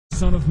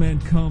Son of Man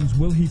comes,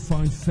 will he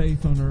find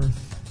faith on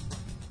earth?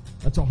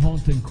 That's a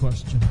haunting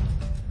question.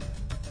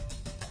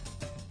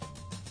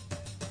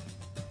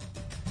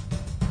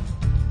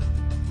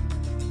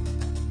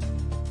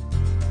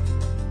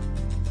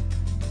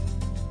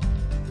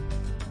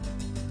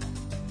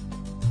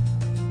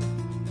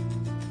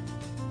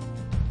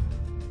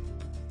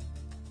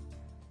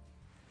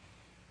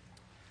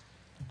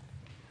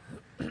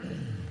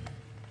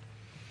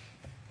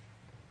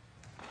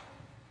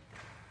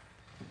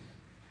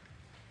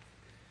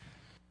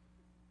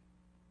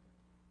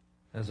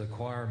 As a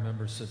choir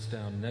member sits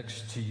down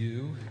next to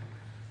you,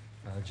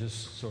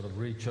 just sort of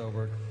reach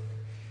over,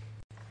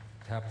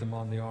 tap them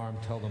on the arm,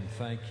 tell them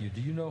thank you.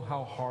 Do you know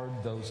how hard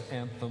those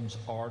anthems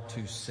are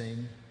to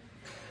sing?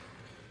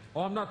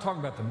 Oh, I'm not talking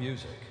about the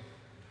music.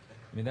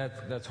 I mean,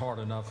 that's hard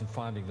enough, and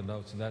finding the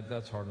notes, and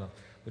that's hard enough.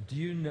 But do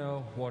you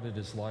know what it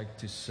is like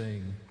to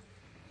sing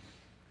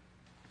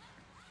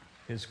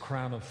His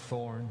crown of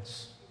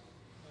thorns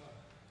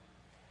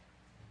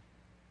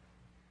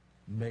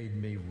made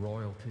me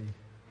royalty?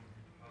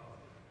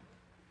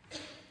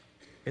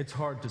 It's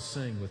hard to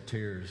sing with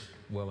tears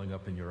welling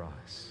up in your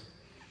eyes.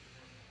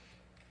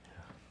 Yeah.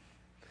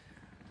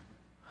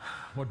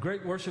 What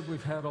great worship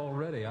we've had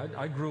already.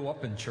 I grew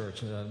up in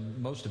church.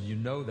 Most of you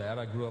know that.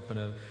 I grew up in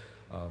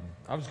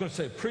I was going to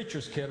say a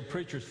preacher's kid, a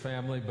preacher's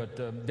family,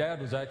 but Dad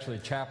was actually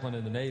a chaplain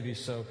in the Navy,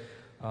 so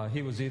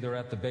he was either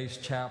at the base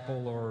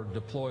chapel or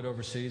deployed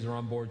overseas or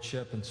on board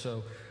ship, and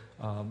so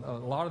a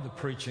lot of the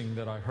preaching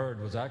that I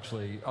heard was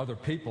actually other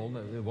people.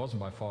 It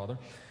wasn't my father.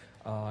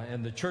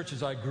 And the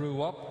churches I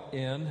grew up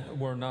in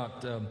were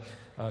not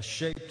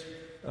shaped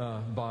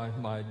by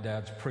my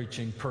dad's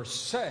preaching per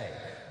se.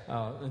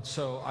 And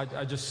so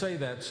I just say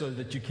that so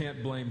that you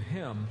can't blame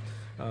him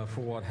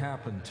for what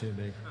happened to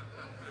me.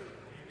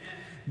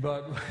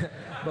 But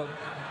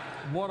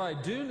what I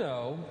do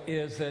know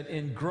is that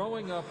in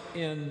growing up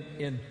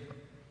in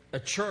a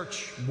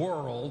church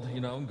world, you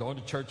know, going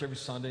to church every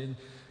Sunday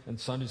and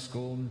Sunday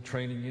school and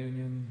training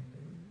union,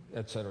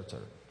 et cetera, et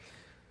cetera.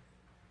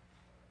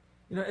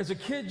 You know, as a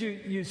kid,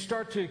 you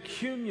start to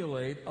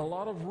accumulate a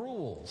lot of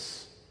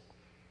rules.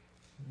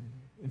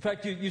 In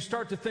fact, you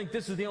start to think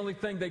this is the only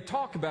thing they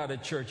talk about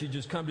at church. You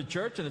just come to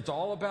church and it's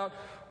all about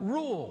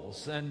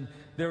rules. And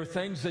there are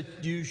things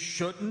that you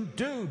shouldn't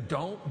do.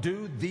 Don't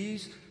do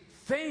these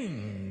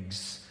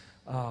things.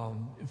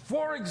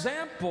 For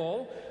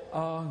example,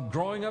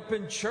 growing up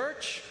in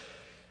church,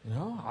 you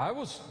know, I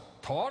was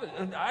taught,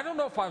 and I don't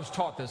know if I was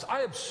taught this,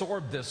 I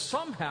absorbed this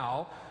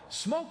somehow,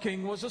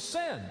 smoking was a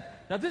sin.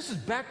 Now, this is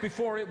back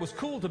before it was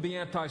cool to be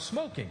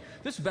anti-smoking.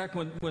 This is back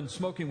when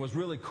smoking was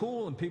really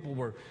cool and people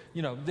were,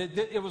 you know,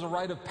 it was a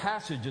rite of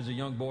passage as a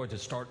young boy to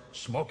start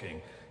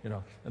smoking, you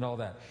know, and all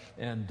that.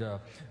 And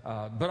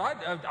but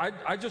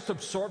I just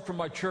absorbed from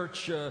my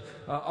church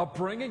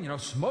upbringing, you know,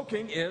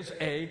 smoking is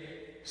a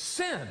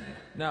sin.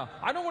 Now,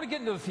 I don't want to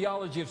get into the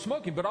theology of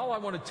smoking, but all I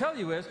want to tell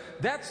you is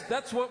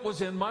that's what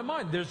was in my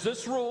mind. There's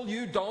this rule: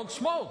 you don't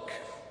smoke.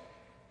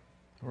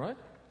 All right?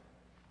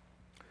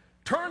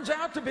 Turns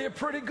out to be a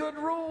pretty good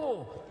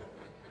rule.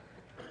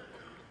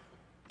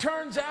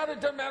 Turns out it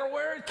doesn't matter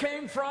where it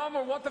came from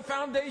or what the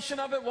foundation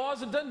of it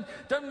was. It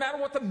doesn't matter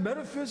what the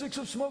metaphysics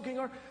of smoking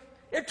are.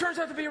 It turns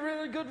out to be a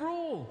really good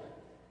rule.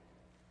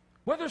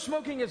 Whether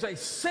smoking is a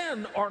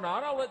sin or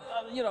not, I'll let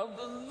you know,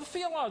 the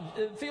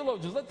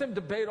theologians, let them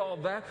debate all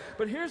of that.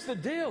 But here's the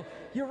deal: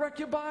 you wreck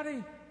your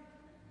body.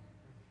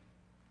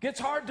 Gets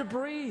hard to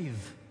breathe.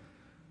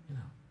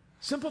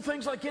 Simple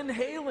things like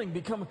inhaling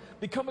become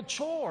a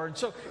chore. And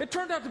so it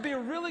turned out to be a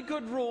really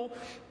good rule.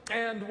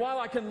 And while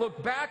I can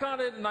look back on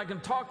it and I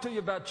can talk to you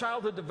about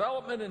childhood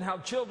development and how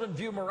children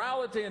view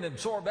morality and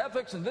absorb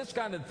ethics and this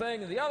kind of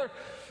thing and the other,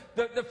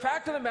 the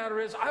fact of the matter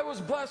is I was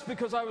blessed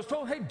because I was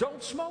told, hey,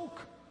 don't smoke.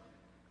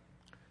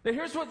 Now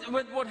here's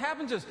what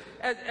happens is,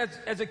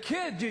 as a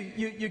kid,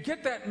 you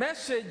get that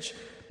message,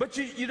 but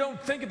you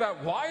don't think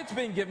about why it's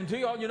being given to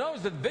you. All you know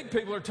is that the big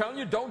people are telling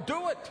you, don't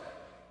do it.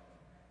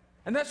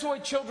 And that's the way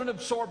children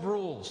absorb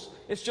rules.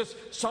 It's just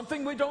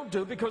something we don't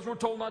do because we're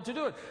told not to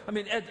do it. I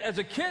mean, as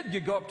a kid, you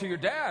go up to your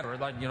dad, or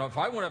like, you know, if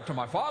I went up to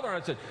my father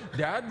and I said,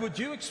 Dad, would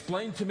you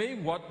explain to me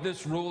what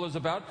this rule is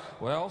about?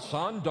 Well,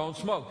 son, don't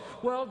smoke.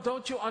 Well,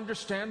 don't you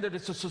understand that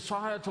it's a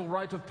societal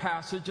rite of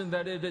passage and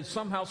that it is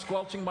somehow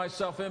squelching my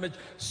self-image?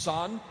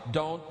 Son,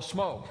 don't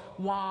smoke.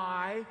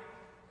 Why?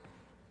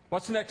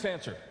 What's the next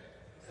answer?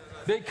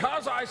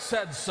 Because I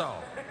said so.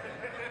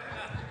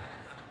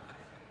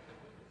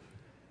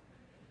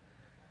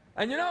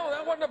 And you know,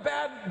 that wasn't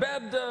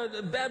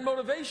a bad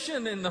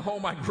motivation in the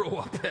home I grew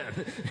up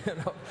in. You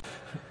know?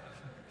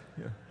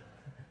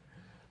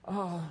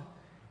 Yeah.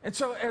 And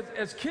so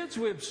as kids,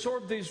 we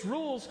absorb these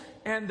rules,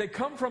 and they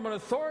come from an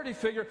authority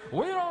figure.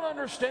 We don't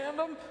understand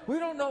them. We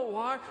don't know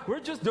why. We're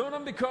just doing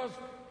them because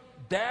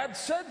Dad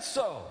said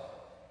so.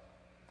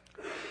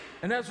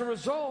 And as a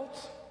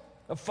result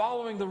of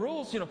following the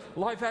rules, you know,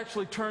 life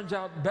actually turns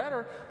out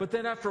better. But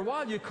then after a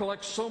while, you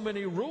collect so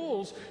many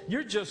rules,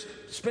 you're just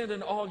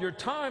spending all your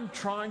time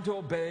trying to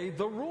obey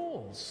the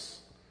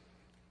rules.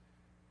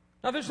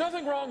 Now, there's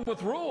nothing wrong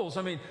with rules.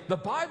 I mean, the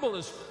Bible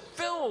is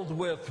filled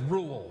with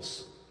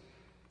rules.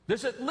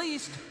 There's at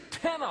least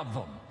 10 of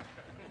them.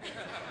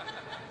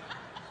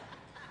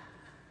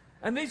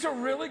 And these are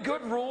really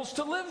good rules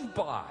to live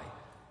by.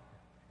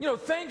 You know,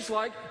 things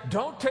like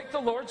don't take the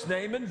Lord's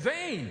name in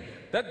vain.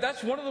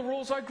 That's one of the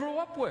rules I grew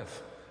up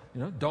with.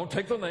 You know, don't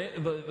take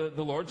the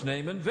Lord's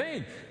name in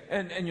vain.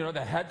 And you know,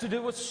 that had to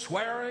do with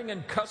swearing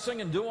and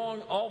cussing and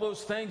doing all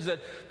those things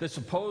that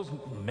supposed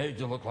made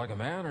you look like a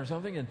man or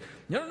something. And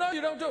no,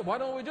 you don't do it. Why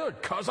don't we do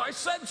it? Because I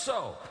said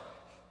so.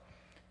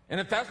 And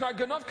if that's not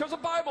good enough, because the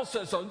Bible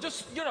says so.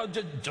 Just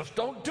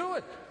don't do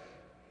it.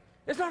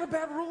 It's not a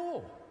bad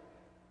rule.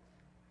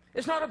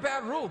 It's not a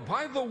bad rule.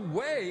 By the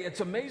way, it's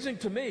amazing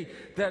to me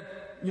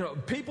that, you know,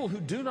 people who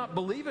do not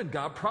believe in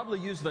God probably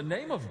use the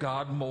name of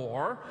God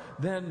more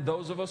than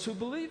those of us who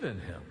believe in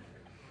Him.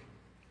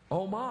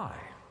 Oh my,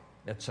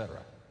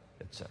 etc.,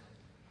 etc.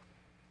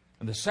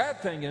 And the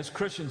sad thing is,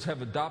 Christians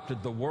have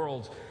adopted the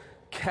world's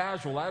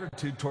casual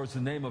attitude towards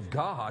the name of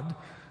God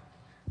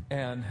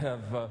and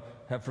have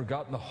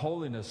forgotten the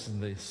holiness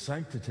and the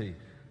sanctity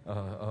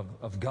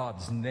of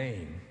God's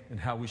name and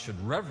how we should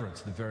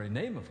reverence the very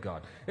name of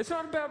God. It's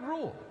not a bad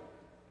rule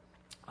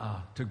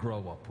to grow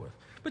up with.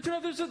 But you know,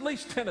 there's at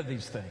least 10 of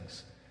these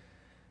things.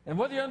 And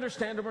whether you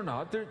understand them or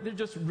not, they're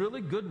just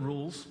really good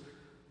rules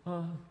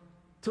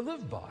to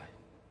live by.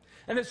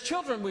 And as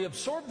children, we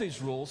absorb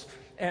these rules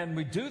and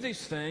we do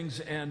these things,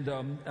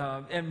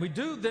 and we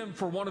do them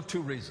for one of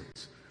two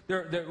reasons.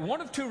 There are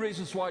one of two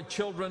reasons why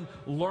children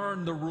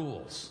learn the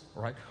rules,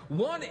 right?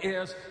 One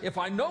is, if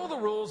I know the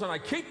rules and I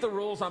keep the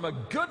rules, I'm a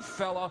good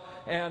fella,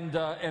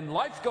 and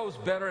life goes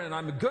better, and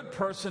I'm a good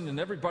person, and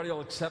everybody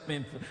will accept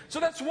me. So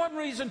that's one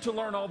reason to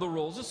learn all the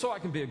rules, is so I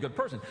can be a good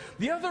person.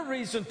 The other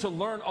reason to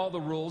learn all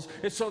the rules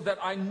is so that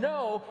I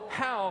know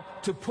how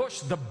to push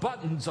the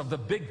buttons of the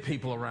big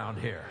people around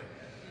here.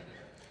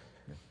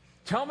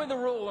 Tell me the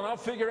rule, and I'll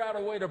figure out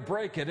a way to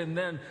break it. And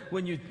then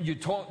when you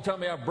tell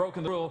me I've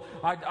broken the rule,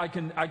 I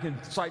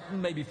can cite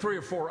maybe 3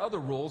 or 4 other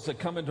rules that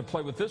come into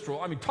play with this rule.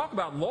 I mean, talk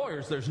about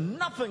lawyers. There's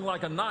nothing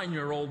like a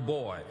 9-year-old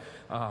boy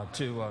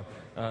to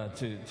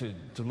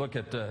look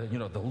at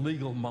the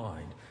legal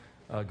mind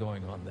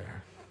going on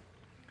there.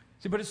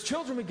 See, but as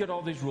children, we get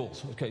all these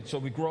rules. Okay, so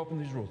we grow up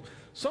in these rules.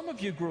 Some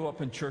of you grew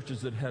up in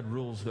churches that had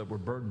rules that were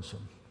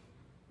burdensome.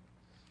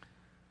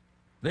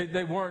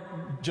 They weren't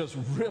just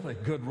really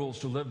good rules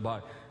to live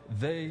by.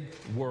 They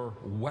were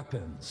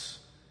weapons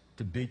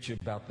to beat you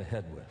about the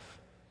head with.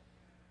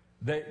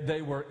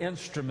 They were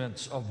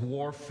instruments of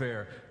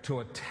warfare to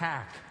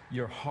attack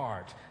your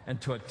heart and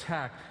to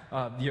attack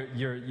the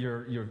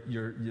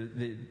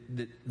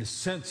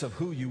sense of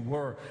who you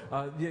were.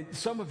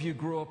 Some of you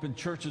grew up in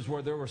churches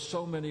where there were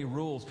so many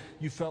rules,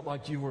 you felt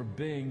like you were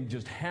being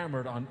just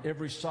hammered on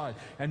every side.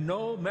 And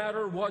no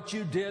matter what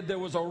you did, there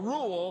was a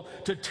rule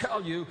to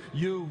tell you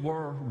you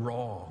were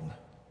wrong.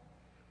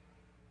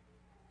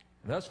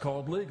 That's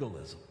called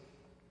legalism.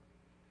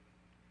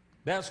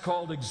 That's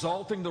called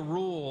exalting the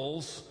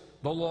rules,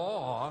 the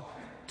law,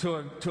 to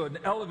an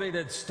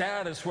elevated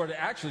status where it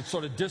actually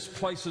sort of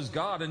displaces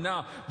God. And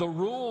now the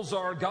rules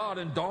are God,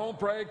 and don't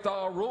break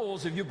the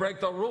rules. If you break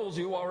the rules,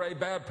 you are a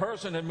bad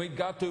person, and we've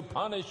got to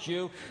punish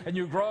you. And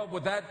you grow up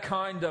with that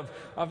kind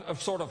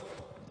of sort of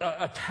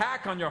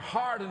attack on your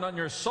heart and on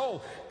your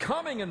soul,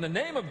 coming in the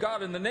name of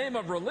God, in the name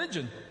of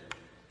religion.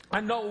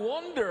 And no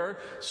wonder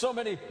so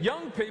many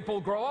young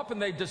people grow up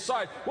and they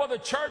decide, well, the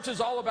church is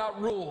all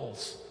about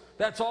rules.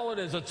 That's all it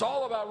is. It's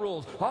all about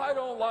rules. I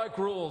don't like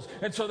rules.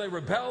 And so they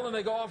rebel and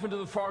they go off into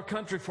the far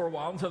country for a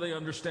while until they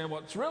understand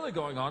what's really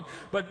going on.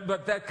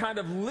 But that kind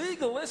of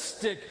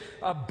legalistic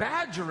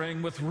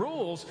badgering with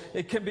rules,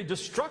 it can be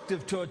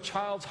destructive to a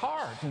child's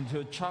heart and to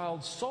a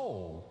child's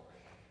soul.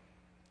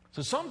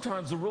 So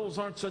sometimes the rules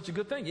aren't such a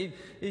good thing.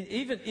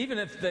 Even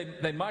if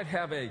they might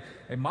have a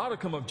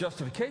modicum of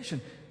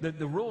justification,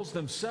 the rules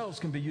themselves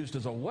can be used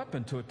as a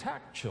weapon to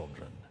attack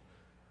children.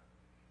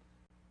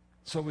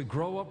 So we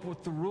grow up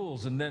with the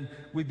rules, and then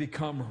we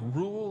become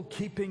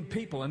rule-keeping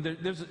people. And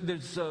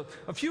there's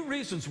a few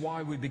reasons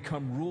why we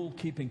become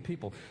rule-keeping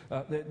people.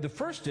 The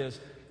first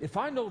is, if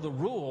I know the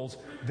rules,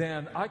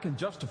 then I can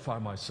justify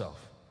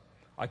myself.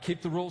 I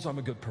keep the rules, I'm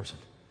a good person.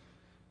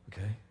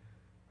 Okay?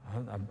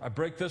 I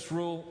break this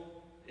rule,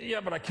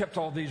 yeah, but I kept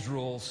all these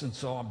rules, and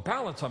so on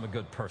balance, I'm a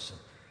good person.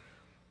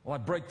 Well, I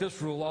break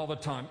this rule all the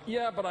time.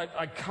 Yeah, but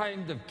I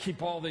kind of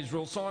keep all these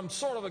rules, so I'm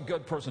sort of a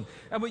good person.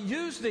 And we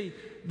use the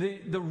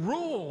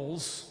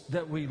rules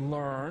that we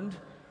learned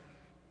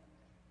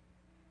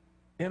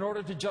in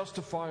order to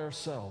justify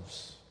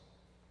ourselves.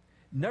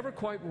 Never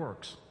quite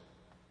works.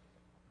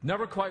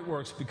 Never quite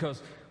works,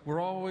 because we're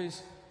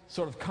always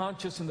sort of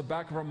conscious in the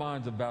back of our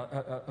minds about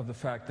of the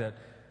fact that,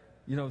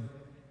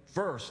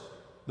 first,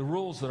 the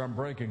rules that I'm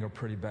breaking are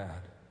pretty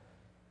bad.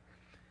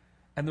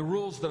 And the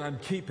rules that I'm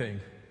keeping,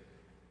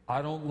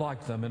 I don't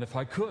like them, and if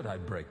I could,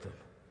 I'd break them.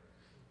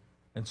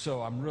 And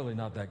so I'm really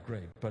not that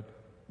great. But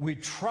we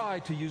try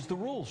to use the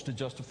rules to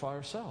justify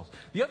ourselves.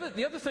 The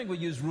other thing we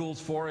use rules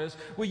for is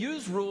we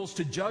use rules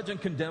to judge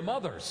and condemn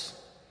others.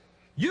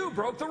 You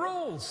broke the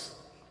rules.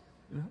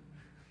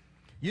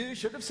 You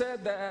should have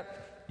said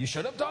that. You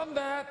should have done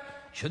that.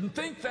 Shouldn't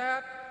think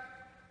that.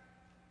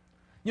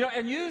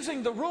 And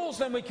using the rules,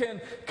 then we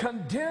can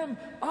condemn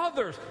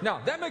others.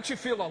 Now, that makes you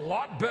feel a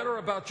lot better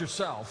about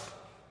yourself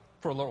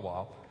for a little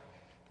while.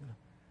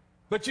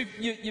 But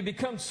you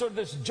become sort of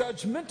this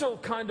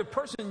judgmental kind of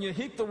person. You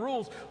heap the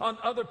rules on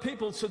other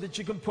people so that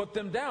you can put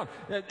them down.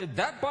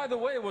 That, by the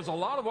way, was a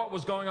lot of what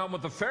was going on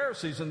with the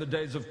Pharisees in the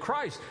days of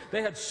Christ.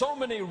 They had so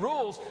many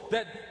rules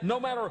that no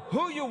matter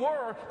who you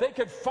were, they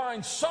could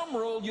find some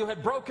rule you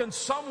had broken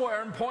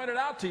somewhere and point it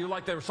out to you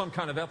like they were some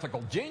kind of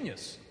ethical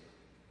genius.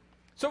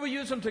 So we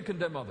use them to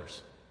condemn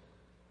others.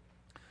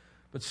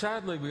 But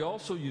sadly, we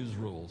also use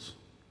rules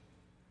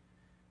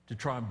to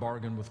try and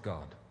bargain with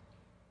God.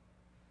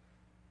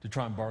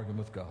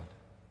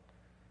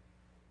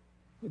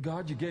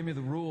 God, you gave me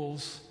the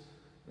rules.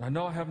 I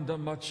know I haven't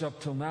done much up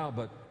till now,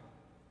 but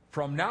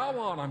from now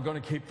on, I'm going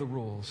to keep the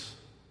rules.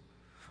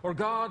 Or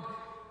God,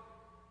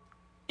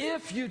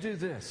 if you do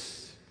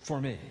this for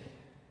me,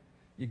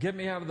 you get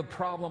me out of the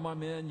problem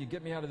I'm in, you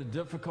get me out of the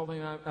difficulty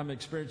I'm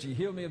experiencing, you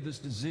heal me of this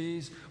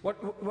disease,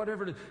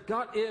 whatever it is.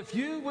 God, if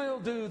you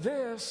will do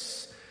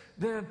this,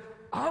 then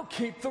I'll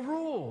keep the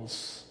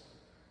rules.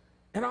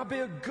 And I'll be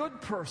a good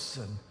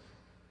person.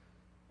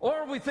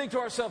 Or we think to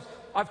ourselves,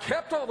 I've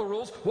kept all the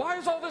rules. Why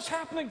is all this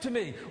happening to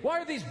me? Why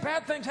are these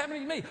bad things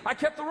happening to me? I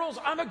kept the rules.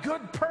 I'm a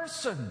good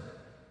person.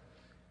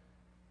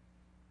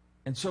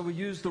 And so we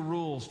use the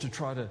rules to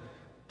try to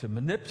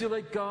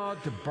manipulate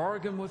God, to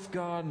bargain with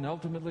God, and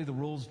ultimately the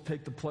rules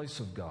take the place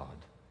of God.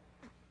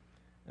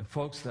 And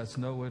folks, that's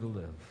no way to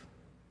live.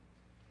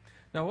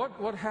 Now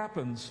what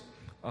happens,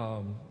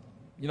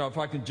 if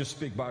I can just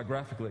speak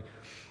biographically,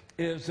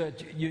 is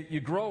that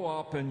you grow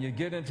up and you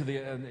get into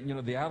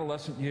the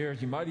adolescent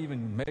years. You might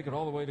even make it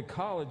all the way to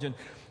college,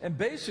 and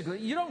basically,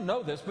 you don't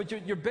know this, but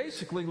you're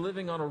basically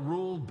living on a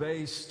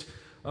rule-based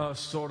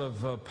sort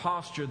of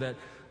posture that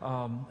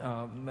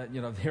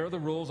here are the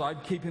rules.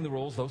 I'm keeping the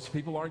rules. Those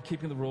people aren't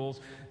keeping the rules.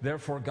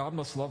 Therefore, God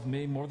must love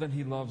me more than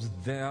He loves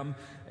them.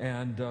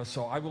 And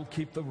so I will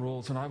keep the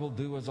rules, and I will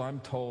do as I'm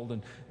told.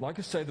 And like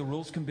I say, the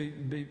rules can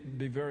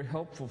be very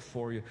helpful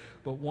for you.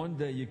 But one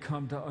day you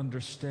come to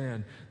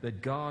understand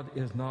that God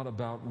is not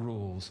about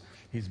rules.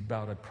 He's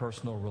about a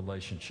personal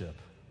relationship.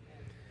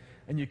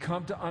 And you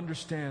come to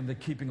understand that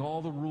keeping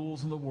all the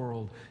rules in the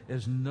world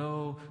is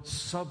no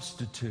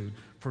substitute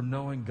for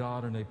knowing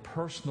God in a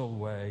personal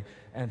way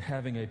and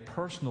having a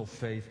personal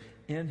faith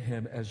in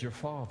Him as your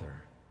Father.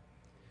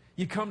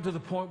 You come to the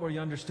point where you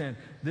understand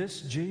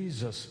this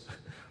Jesus,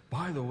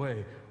 by the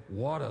way,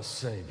 what a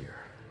Savior.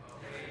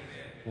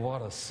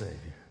 What a Savior.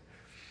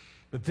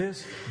 But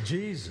this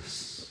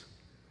Jesus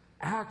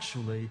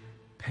actually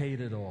paid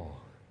it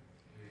all.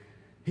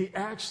 He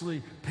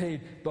actually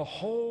paid the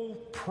whole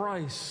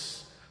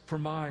price for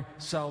my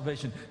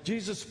salvation.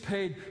 Jesus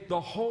paid the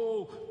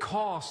whole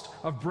cost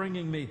of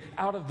bringing me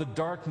out of the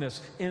darkness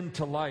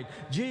into light.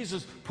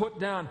 Jesus put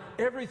down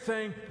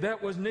everything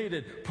that was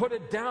needed, put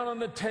it down on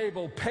the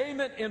table,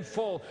 payment in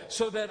full,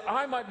 so that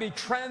I might be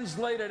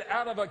translated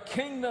out of a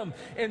kingdom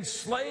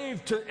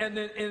enslaved to and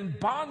in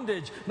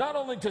bondage, not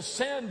only to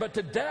sin, but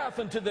to death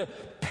and to the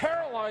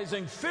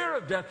paralyzing fear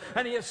of death.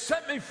 And He has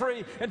set me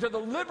free into the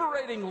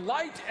liberating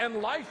light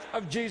and life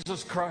of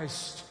Jesus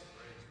Christ.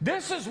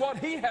 This is what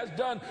He has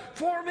done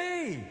for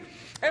me.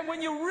 And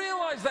when you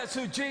realize that's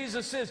who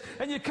Jesus is,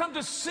 and you come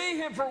to see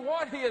Him for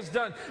what He has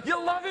done,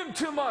 you love Him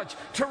too much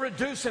to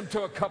reduce Him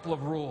to a couple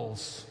of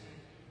rules.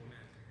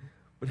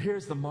 But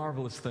here's the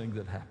marvelous thing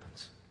that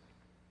happens.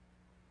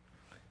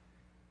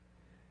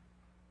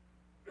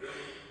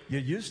 You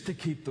used to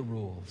keep the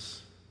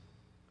rules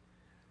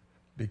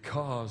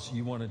because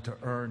you wanted to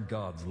earn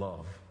God's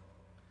love.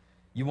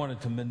 You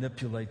wanted to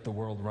manipulate the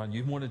world around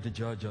you. You wanted to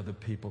judge other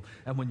people.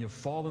 And when you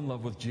fall in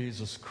love with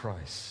Jesus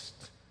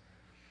Christ,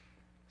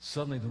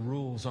 suddenly the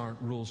rules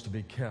aren't rules to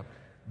be kept.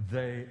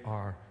 They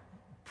are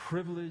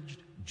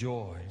privileged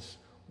joys,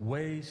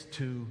 ways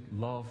to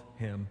love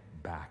Him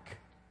back.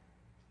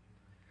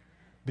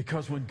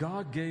 Because when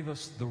God gave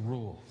us the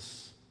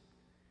rules,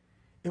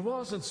 it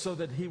wasn't so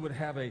that He would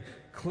have a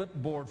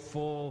clipboard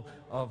full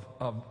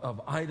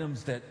of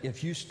items that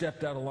if you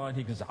stepped out of line,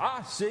 He can say,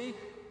 see?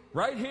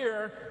 Right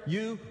here,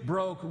 you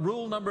broke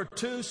rule number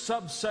 2,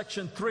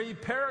 subsection 3,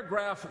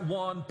 paragraph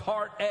 1,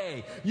 part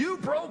A. You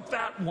broke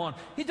that one.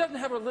 He doesn't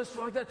have a list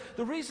like that.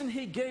 The reason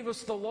He gave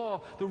us the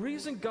law, the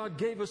reason God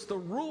gave us the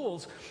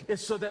rules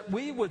is so that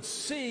we would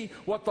see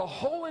what the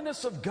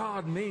holiness of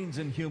God means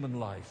in human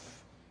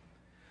life.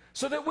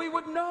 So that we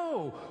would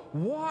know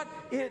what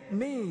it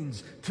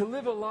means to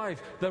live a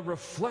life that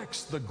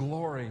reflects the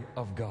glory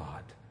of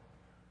God.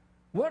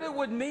 What it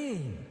would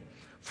mean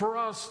for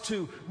us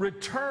to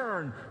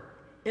return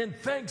in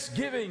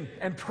thanksgiving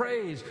and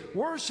praise,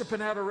 worship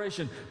and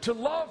adoration, to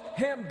love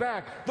Him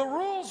back. The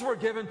rules were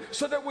given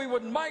so that we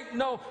might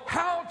know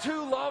how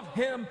to love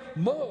Him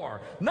more.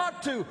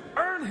 Not to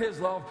earn His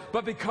love,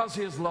 but because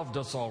He has loved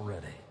us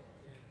already.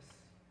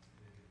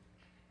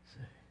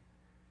 See?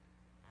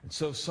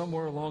 So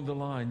somewhere along the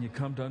line, you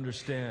come to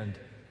understand,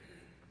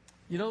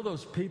 you know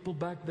those people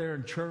back there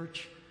in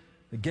church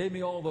that gave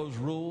me all those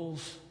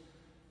rules?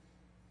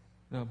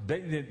 Now,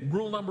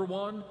 rule number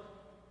 1,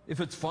 if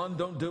it's fun,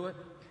 don't do it.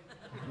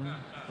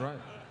 Right.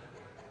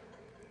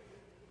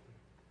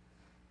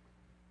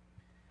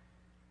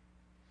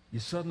 You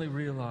suddenly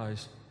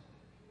realize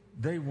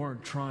they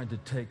weren't trying to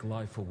take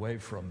life away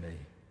from me.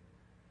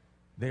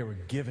 They were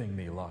giving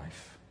me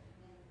life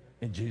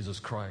in Jesus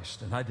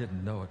Christ, and I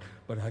didn't know it,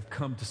 but I've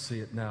come to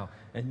see it now.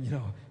 And you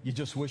know, you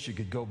just wish you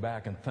could go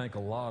back and thank a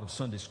lot of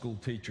Sunday school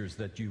teachers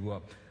that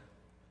you,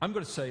 I'm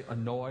going to say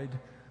annoyed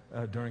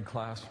during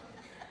class,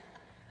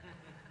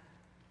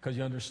 because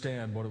you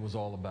understand what it was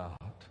all about,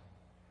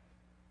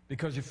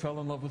 because you fell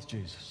in love with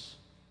Jesus.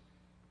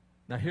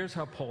 Now here's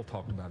how Paul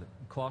talked about it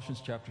in Colossians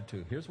chapter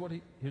 2. Here's what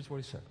he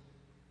said.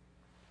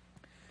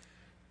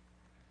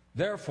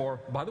 Therefore,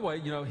 by the way,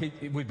 you know,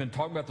 we've been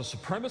talking about the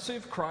supremacy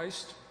of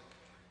Christ.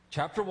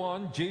 Chapter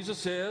 1,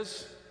 Jesus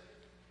is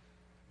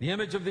the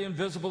image of the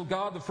invisible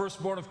God, the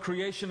firstborn of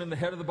creation, and the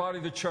head of the body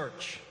of the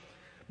church.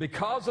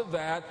 Because of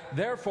that,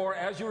 therefore,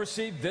 as you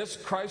receive this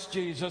Christ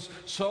Jesus,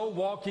 so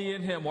walk ye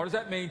in him. What does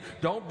that mean?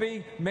 Don't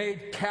be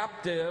made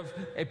captive,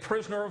 a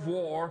prisoner of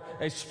war,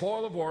 a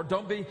spoil of war.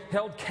 Don't be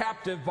held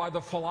captive by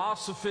the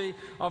philosophy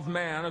of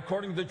man,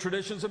 according to the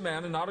traditions of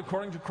man, and not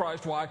according to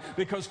Christ. Why?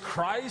 Because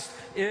Christ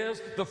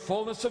is the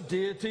fullness of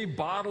deity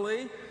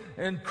bodily,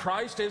 and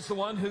Christ is the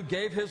one who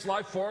gave his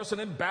life for us, and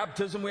in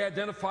baptism we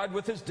identified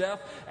with his death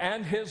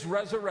and his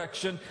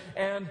resurrection.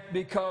 And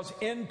because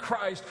in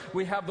Christ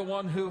we have the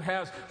one who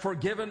has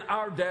forgiven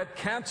our debt,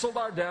 canceled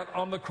our debt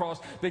on the cross.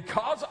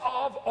 Because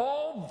of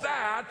all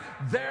that,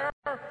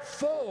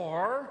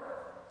 therefore,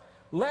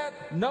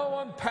 let no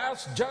one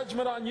pass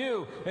judgment on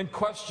you in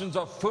questions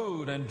of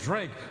food and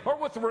drink, or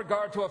with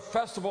regard to a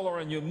festival or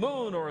a new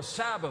moon or a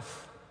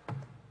Sabbath.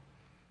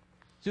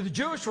 See, the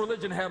Jewish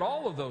religion had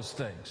all of those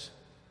things.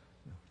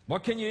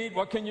 What can you eat?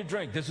 What can you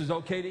drink? This is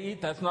okay to eat.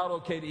 That's not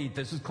okay to eat.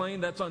 This is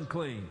clean. That's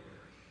unclean.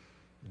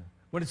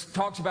 When it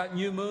talks about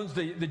new moons,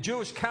 the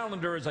Jewish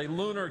calendar is a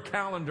lunar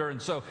calendar.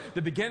 And so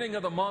the beginning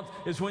of the month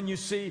is when you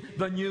see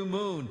the new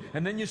moon.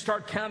 And then you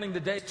start counting the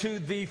days to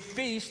the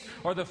feast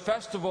or the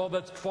festival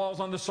that falls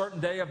on the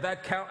certain day of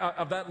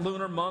that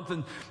lunar month.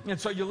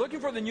 And so you're looking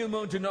for the new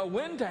moon to know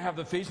when to have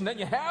the feast. And then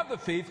you have the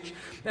feast.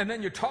 And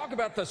then you talk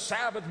about the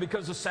Sabbath,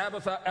 because the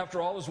Sabbath,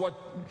 after all, is what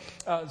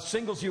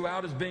singles you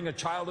out as being a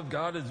child of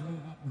God, as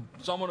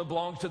someone who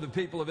belongs to the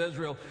people of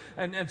Israel.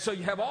 And so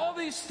you have all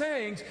these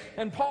things.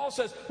 And Paul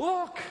says,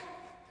 look,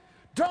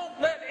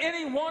 don't let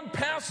anyone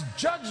pass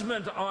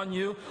judgment on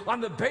you on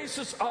the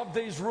basis of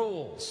these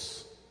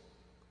rules.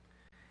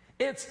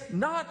 It's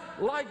not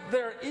like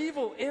they're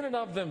evil in and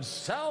of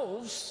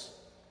themselves.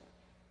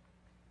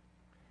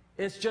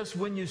 It's just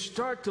when you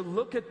start to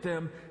look at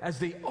them as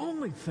the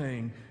only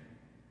thing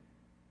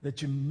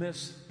that you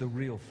miss the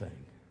real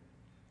thing,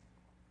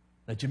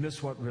 that you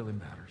miss what really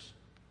matters.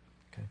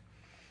 Okay,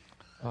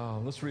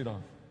 let's read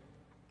on.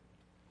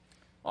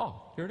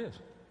 Oh, here it is.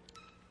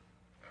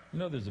 You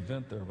know there's a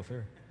vent there over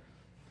there.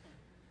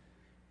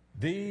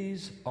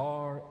 These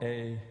are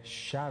a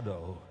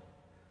shadow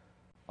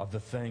of the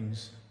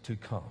things to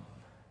come.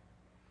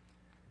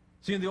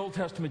 See, in the Old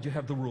Testament, you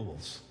have the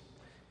rules.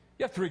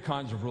 You have 3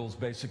 kinds of rules,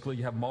 basically.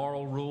 You have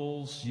moral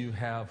rules. You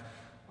have,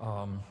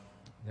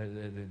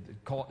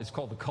 it's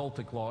called the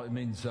cultic law. It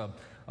means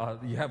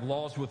you have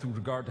laws with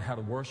regard to how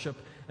to worship.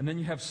 And then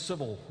you have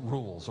civil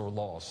rules or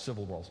laws,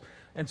 civil laws.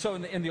 And so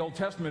in the Old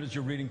Testament, as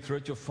you're reading through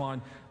it, you'll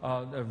find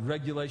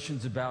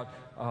regulations about,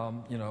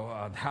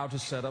 how to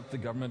set up the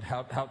government,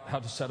 how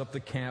to set up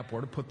the camp,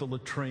 where to put the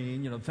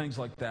latrine, things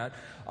like that.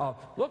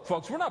 Look,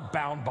 folks, we're not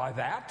bound by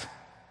that.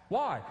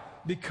 Why?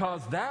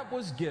 Because that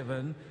was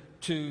given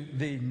to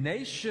the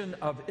nation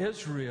of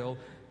Israel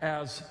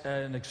as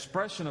an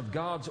expression of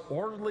God's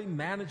orderly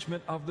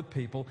management of the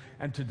people.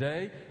 And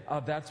today,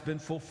 that's been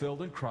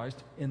fulfilled in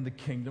Christ in the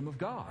kingdom of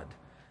God.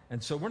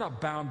 And so we're not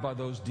bound by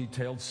those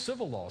detailed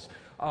civil laws.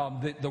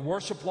 The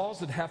worship laws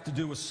that have to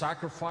do with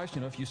sacrifice,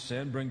 if you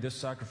sin, bring this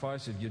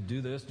sacrifice. If you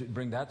do this,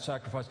 bring that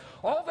sacrifice.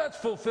 All that's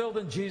fulfilled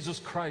in Jesus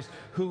Christ,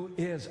 who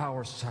is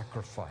our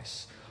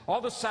sacrifice.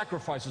 All the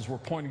sacrifices were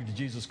pointing to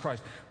Jesus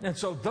Christ. And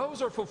so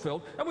those are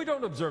fulfilled, and we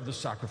don't observe the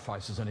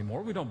sacrifices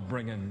anymore. We don't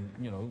bring in,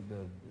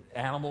 the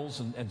animals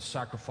and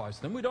sacrifice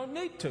them. We don't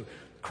need to.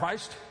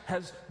 Christ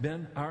has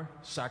been our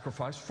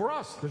sacrifice for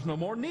us. There's no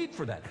more need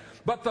for that.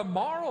 But the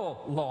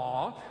moral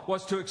law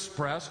was to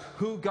express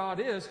who God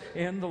is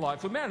in the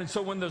life of man. And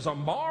so when there's a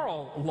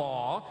moral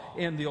law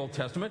in the Old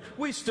Testament,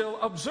 we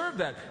still observe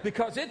that,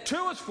 because it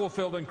too is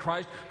fulfilled in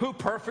Christ, who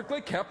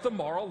perfectly kept the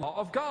moral law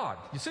of God.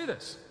 You see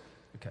this?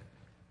 Okay.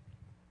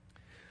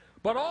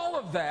 But all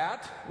of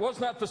that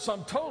was not the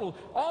sum total.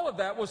 All of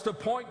that was to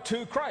point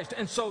to Christ.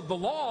 And so the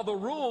law, the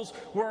rules,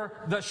 were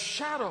the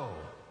shadow.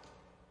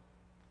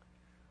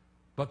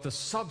 But the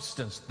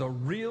substance, the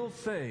real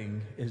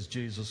thing, is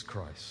Jesus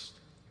Christ.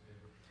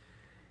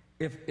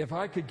 If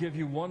I could give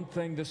you one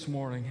thing this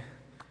morning,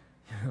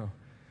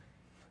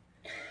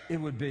 it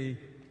would be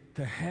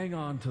to hang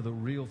on to the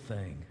real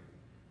thing,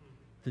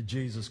 to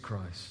Jesus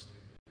Christ.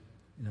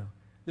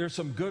 There's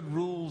some good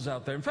rules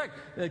out there. In fact,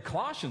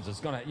 Colossians is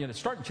going to,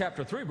 start in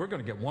chapter 3, we're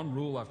going to get one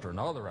rule after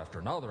another, after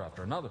another,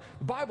 after another.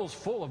 The Bible's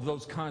full of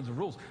those kinds of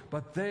rules,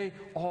 but they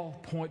all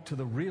point to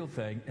the real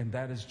thing, and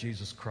that is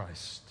Jesus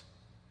Christ.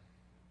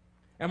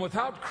 And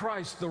without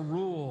Christ, the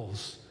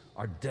rules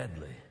are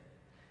deadly.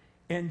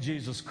 In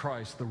Jesus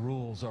Christ, the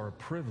rules are a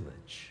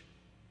privilege.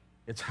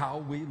 It's how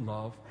we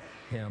love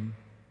Him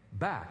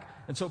back.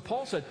 And so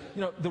Paul said,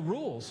 the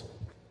rules,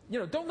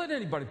 don't let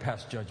anybody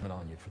pass judgment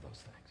on you for those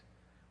things.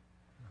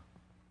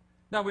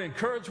 Now, we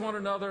encourage one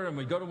another, and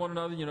we go to one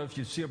another. If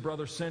you see a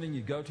brother sinning,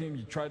 you go to him,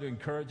 you try to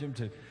encourage him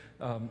to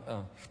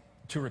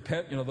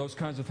repent, those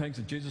kinds of things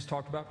that Jesus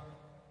talked about.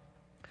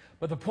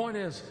 But the point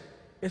is,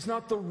 it's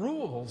not the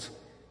rules,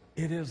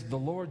 it is the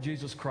Lord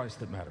Jesus Christ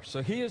that matters.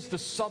 So He is the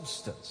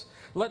substance.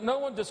 Let no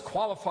one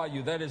disqualify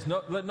you. That is,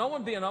 let no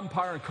one be an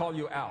umpire and call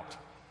you out.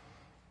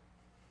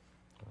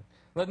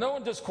 Let no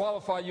one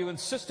disqualify you,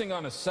 insisting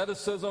on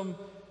asceticism,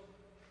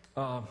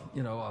 a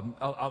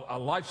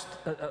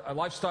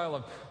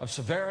lifestyle of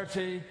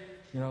severity,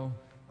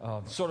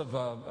 sort of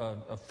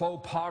a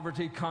faux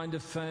poverty kind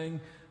of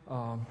thing.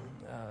 You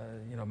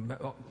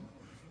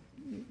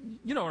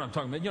know what I'm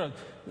talking about.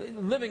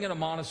 Living in a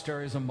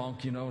monastery as a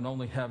monk, and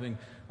only having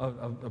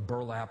a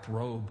burlap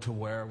robe to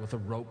wear with a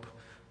rope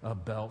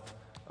belt.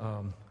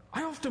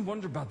 I often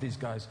wonder about these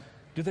guys.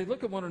 Do they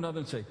look at one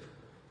another and say,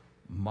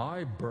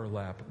 my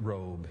burlap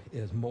robe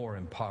is more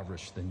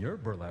impoverished than your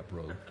burlap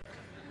robe?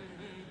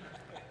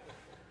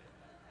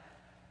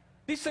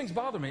 These things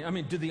bother me. I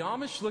mean, do the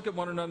Amish look at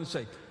one another and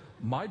say,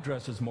 my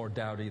dress is more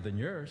dowdy than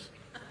yours?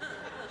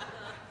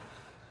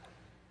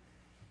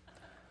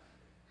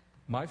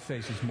 My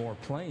face is more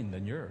plain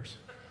than yours.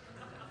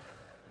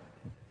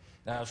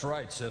 That's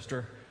right,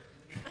 sister.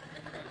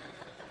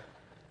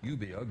 You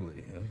be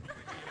ugly. Huh?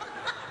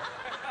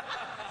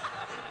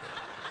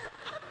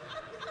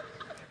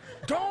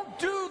 Don't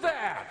do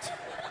that.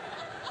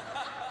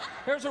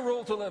 Here's a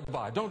rule to live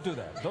by. Don't do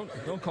that.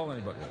 Don't call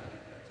anybody that.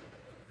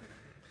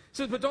 He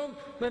says, but don't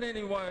let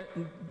anyone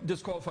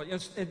disqualify you.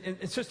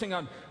 Insisting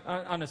on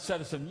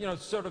asceticism,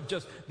 sort of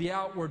just the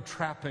outward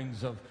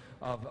trappings of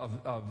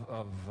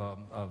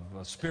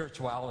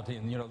spirituality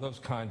and those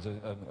kinds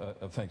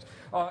of things.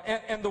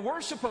 And the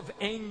worship of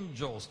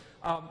angels.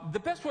 The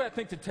best way I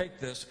think to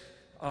take this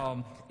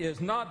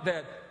is not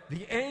that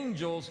the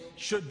angels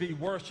should be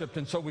worshipped,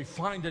 and so we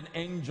find an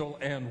angel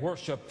and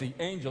worship the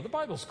angel. The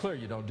Bible's clear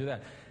you don't do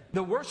that.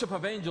 The worship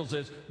of angels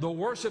is the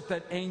worship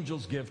that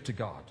angels give to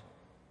God.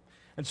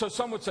 And so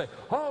some would say,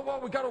 oh, well,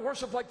 we got to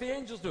worship like the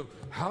angels do.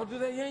 How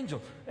do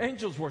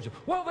angels worship?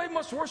 Well, they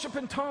must worship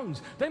in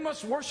tongues. They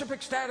must worship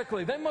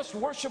ecstatically. They must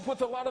worship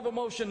with a lot of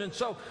emotion. And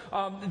so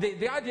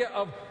the idea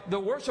of the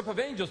worship of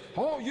angels,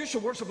 oh, you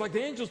should worship like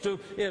the angels do,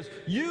 is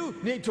you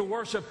need to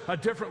worship a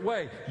different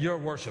way. Your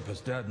worship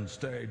is dead and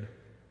stayed.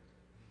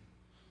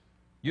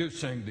 You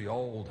sing the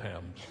old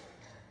hymns.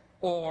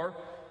 Or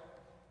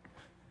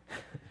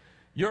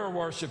your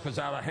worship is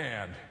out of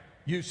hand.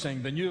 You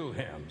sing the new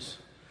hymns.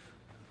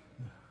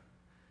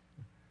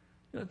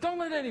 Don't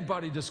let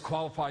anybody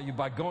disqualify you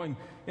by going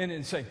in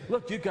and saying,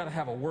 look, you've got to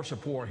have a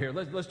worship war here.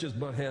 Let's just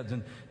butt heads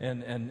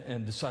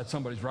and decide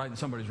somebody's right and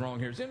somebody's wrong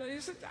here.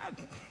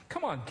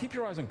 Come on, keep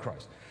your eyes on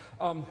Christ.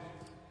 Going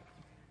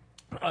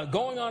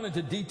on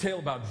into detail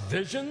about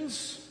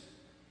visions,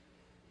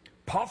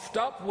 puffed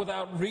up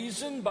without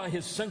reason by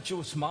his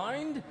sensuous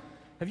mind.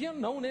 Have you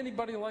known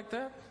anybody like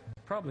that?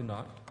 Probably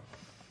not.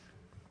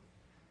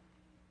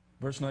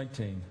 Verse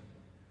 19,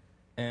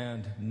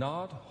 and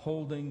not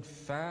holding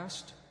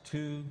fast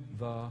to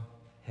the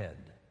head.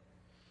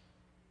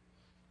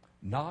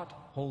 Not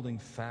holding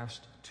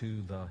fast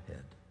to the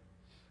head.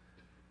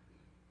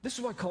 This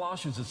is why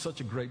Colossians is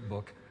such a great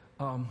book.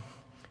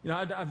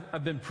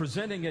 I've been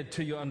presenting it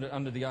to you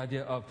under the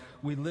idea of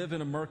we live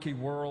in a murky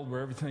world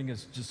where everything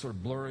is just sort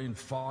of blurry and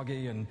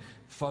foggy and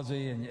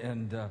fuzzy,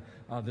 and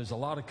there's a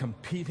lot of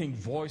competing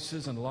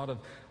voices and a lot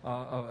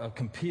of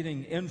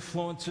competing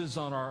influences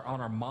on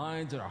our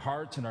minds and our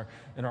hearts and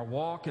our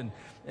walk,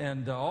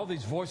 and all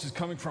these voices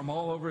coming from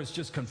all over is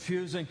just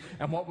confusing,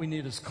 and what we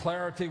need is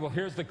clarity. Well,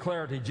 here's the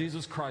clarity.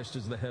 Jesus Christ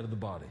is the head of the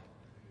body.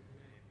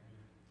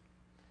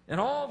 And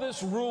all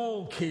this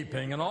rule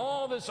keeping and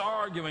all this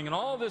arguing and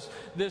all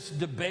this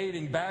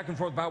debating back and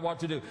forth about what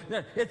to do,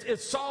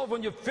 it's solved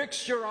when you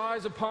fix your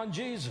eyes upon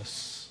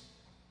Jesus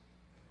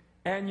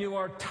and you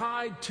are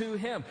tied to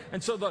Him.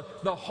 And so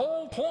the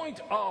whole point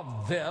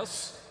of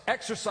this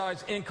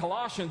exercise in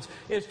Colossians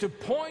is to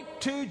point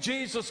to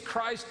Jesus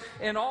Christ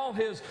in all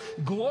His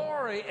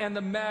glory and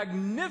the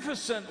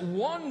magnificent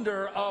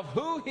wonder of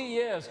who He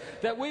is,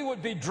 that we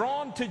would be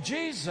drawn to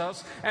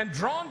Jesus, and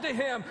drawn to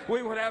Him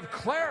we would have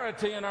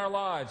clarity in our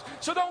lives.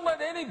 So don't let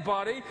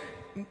anybody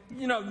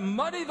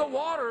muddy the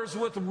waters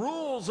with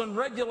rules and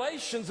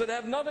regulations that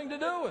have nothing to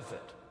do with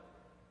it.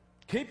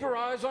 Keep your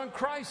eyes on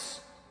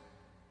Christ,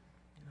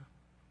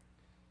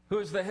 who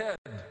is the head.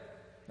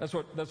 That's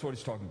what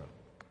he's talking about.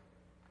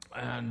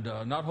 and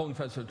not holding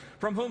fast,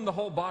 from whom the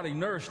whole body,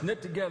 nourished,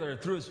 knit together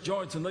through its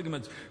joints and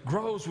ligaments,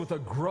 grows with a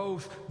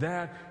growth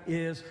that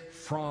is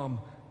from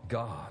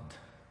God.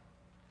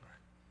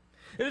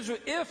 It is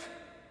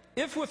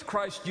if with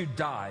Christ you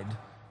died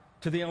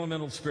to the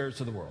elemental spirits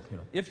of the world,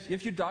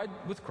 if you died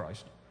with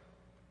Christ,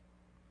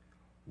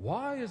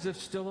 why, as if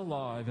still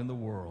alive in the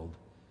world,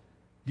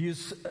 do you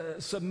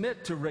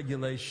submit to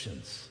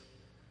regulations?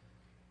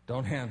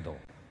 Don't handle,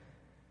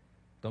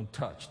 don't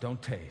touch,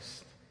 don't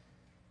taste.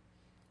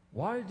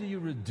 Why do you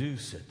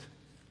reduce it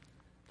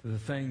to the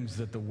things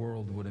that the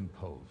world would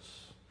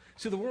impose?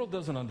 See, the world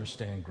doesn't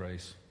understand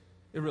grace.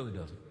 It really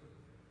doesn't.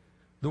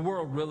 The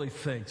world really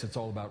thinks it's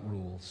all about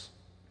rules.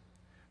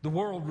 The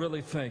world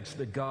really thinks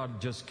that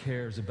God just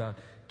cares about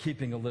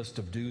keeping a list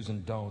of do's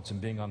and don'ts and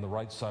being on the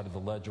right side of the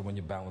ledger when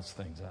you balance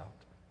things out.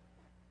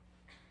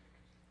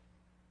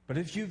 But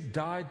if you've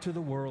died to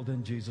the world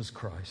in Jesus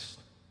Christ,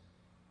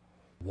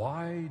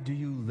 why do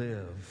you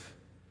live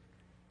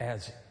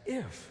as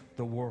if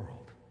the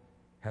world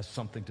has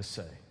something to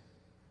say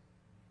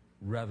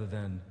rather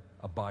than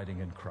abiding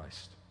in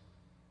Christ?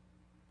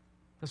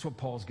 That's what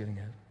Paul's getting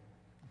at.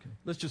 Okay.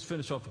 Let's just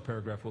finish off the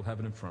paragraph. We'll have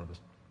it in front of us.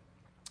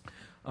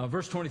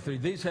 Verse 23,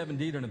 these have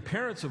indeed an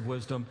appearance of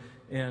wisdom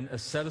and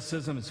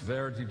asceticism and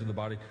severity to the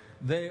body.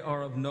 They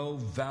are of no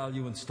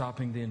value in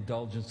stopping the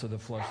indulgence of the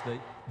flesh.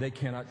 They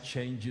cannot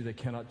change you. They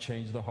cannot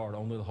change the heart.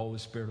 Only the Holy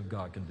Spirit of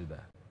God can do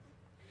that.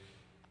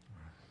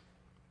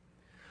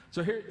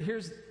 So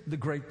here's the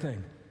great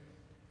thing.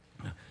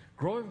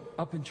 Growing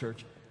up in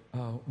church,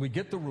 we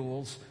get the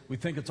rules. We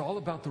think it's all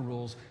about the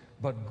rules.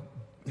 But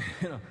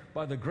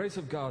by the grace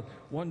of God,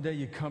 one day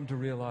you come to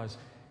realize,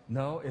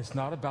 no, it's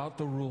not about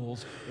the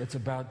rules. It's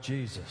about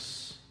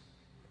Jesus.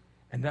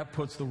 And that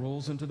puts the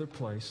rules into their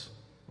place.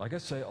 Like I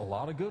say, a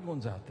lot of good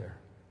ones out there.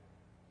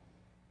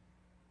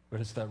 But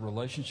it's that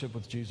relationship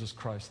with Jesus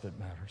Christ that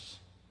matters.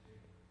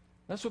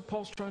 That's what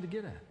Paul's trying to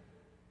get at.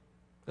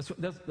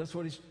 That's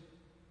what he's,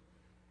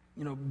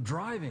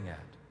 driving at.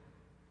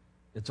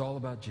 It's all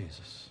about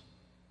Jesus.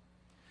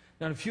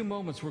 Now, in a few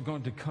moments, we're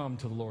going to come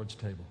to the Lord's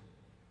table.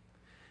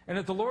 And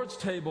at the Lord's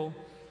table,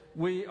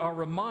 we are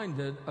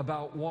reminded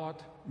about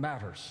what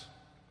matters.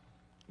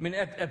 I mean,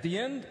 at the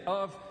end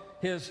of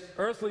his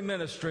earthly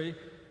ministry,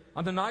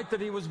 on the night that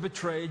he was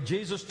betrayed,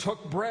 Jesus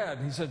took bread.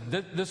 He said,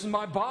 this is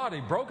my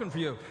body broken for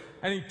you.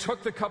 And he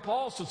took the cup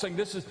also, saying,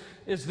 this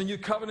is the new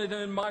covenant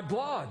in my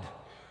blood.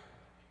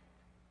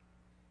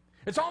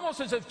 It's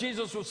almost as if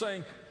Jesus was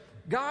saying,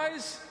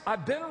 guys,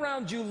 I've been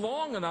around you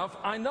long enough.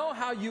 I know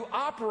how you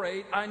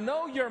operate. I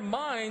know your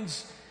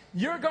minds.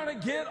 You're going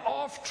to get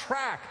off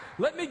track.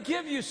 Let me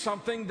give you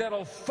something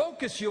that'll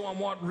focus you on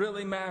what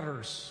really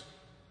matters.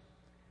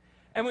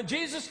 And when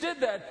Jesus did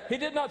that, he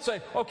did not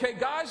say, okay,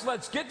 guys,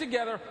 let's get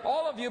together.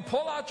 All of you,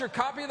 pull out your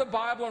copy of the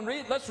Bible and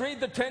let's read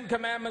the 10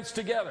 Commandments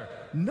together.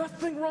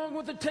 Nothing wrong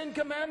with the 10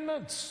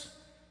 Commandments.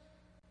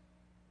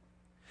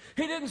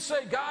 He didn't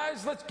say,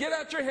 guys, let's get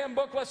out your hymn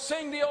book, let's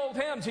sing the old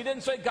hymns. He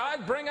didn't say, guys,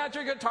 bring out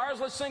your guitars,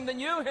 let's sing the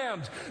new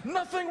hymns.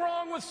 Nothing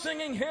wrong with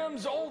singing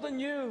hymns, old and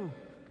new.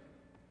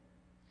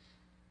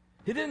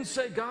 He didn't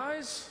say,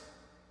 guys,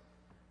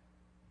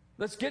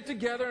 let's get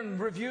together and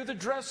review the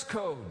dress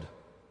code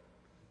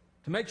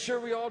to make sure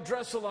we all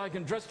dress alike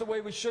and dress the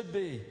way we should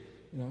be.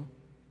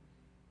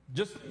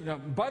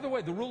 By the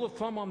way, the rule of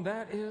thumb on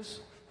that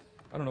is,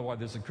 I don't know why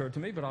this occurred to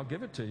me, but I'll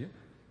give it to you.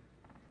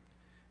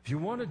 If you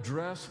want to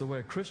dress the way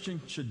a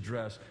Christian should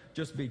dress,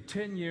 just be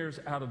 10 years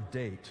out of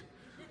date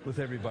with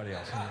everybody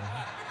else.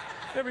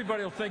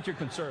 Everybody will think you're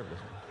conservative.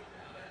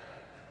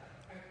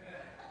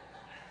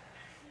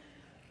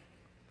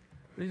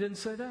 But he didn't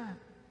say that.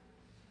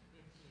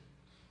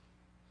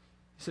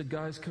 He said,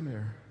 guys, come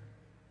here.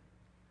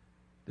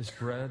 This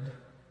bread,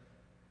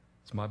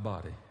 it's my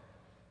body,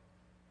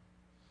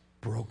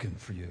 broken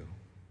for you.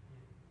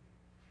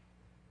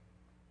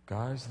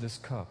 Guys, this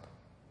cup,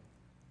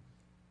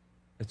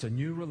 it's a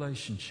new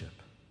relationship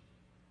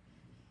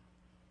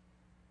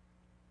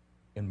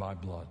in my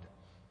blood.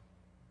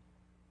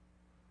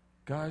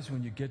 Guys,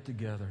 when you get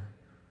together,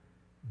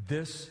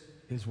 this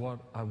is what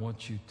I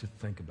want you to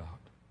think about.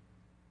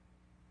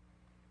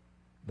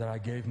 That I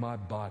gave my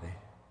body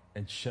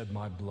and shed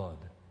my blood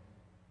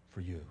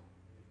for you.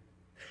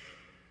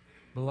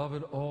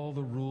 Beloved, all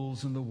the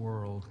rules in the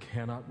world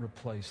cannot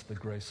replace the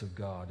grace of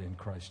God in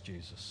Christ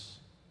Jesus.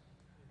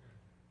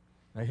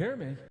 Now hear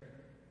me.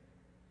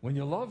 When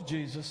you love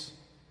Jesus,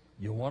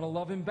 you want to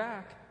love him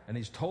back, and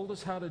he's told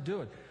us how to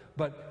do it.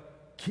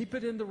 But keep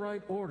it in the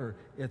right order.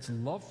 It's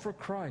love for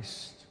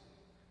Christ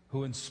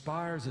who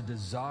inspires a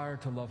desire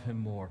to love him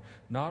more,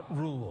 not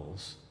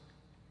rules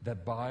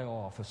that buy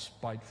off a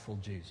spiteful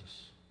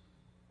Jesus.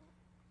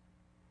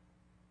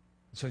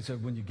 So he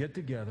said, when you get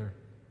together,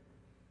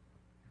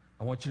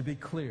 I want you to be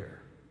clear.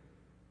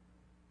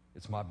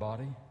 It's my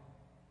body.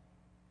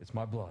 It's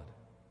my blood.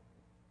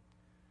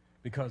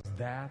 Because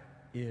that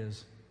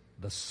is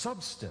the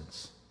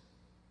substance,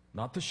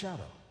 not the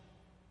shadow.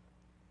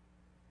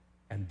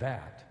 And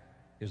that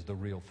is the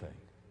real thing.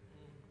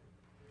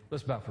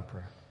 Let's bow for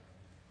prayer.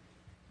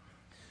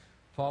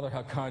 Father,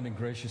 how kind and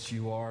gracious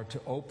you are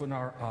to open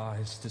our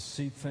eyes to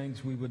see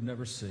things we would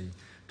never see,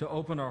 to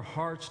open our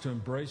hearts to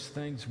embrace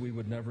things we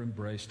would never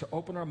embrace, to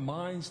open our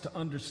minds to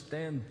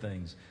understand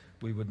things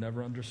we would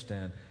never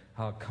understand.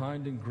 How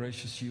kind and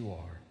gracious you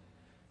are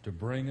to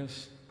bring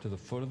us to the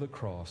foot of the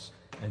cross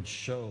and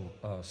show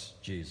us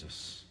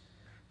Jesus.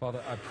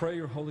 Father, I pray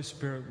your Holy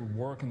Spirit would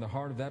work in the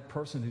heart of that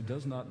person who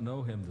does not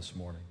know him this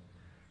morning.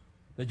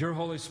 That your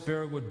Holy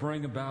Spirit would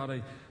bring about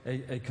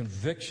a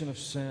conviction of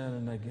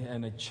sin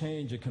and a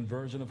change, a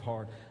conversion of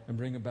heart, and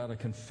bring about a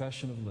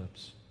confession of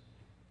lips.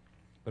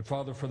 But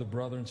Father, for the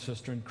brother and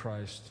sister in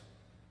Christ,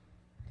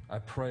 I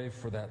pray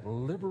for that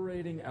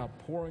liberating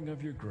outpouring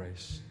of your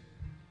grace,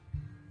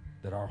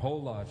 that our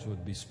whole lives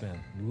would be spent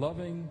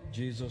loving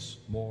Jesus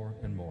more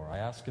and more. I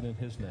ask it in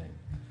his name.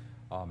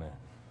 Amen.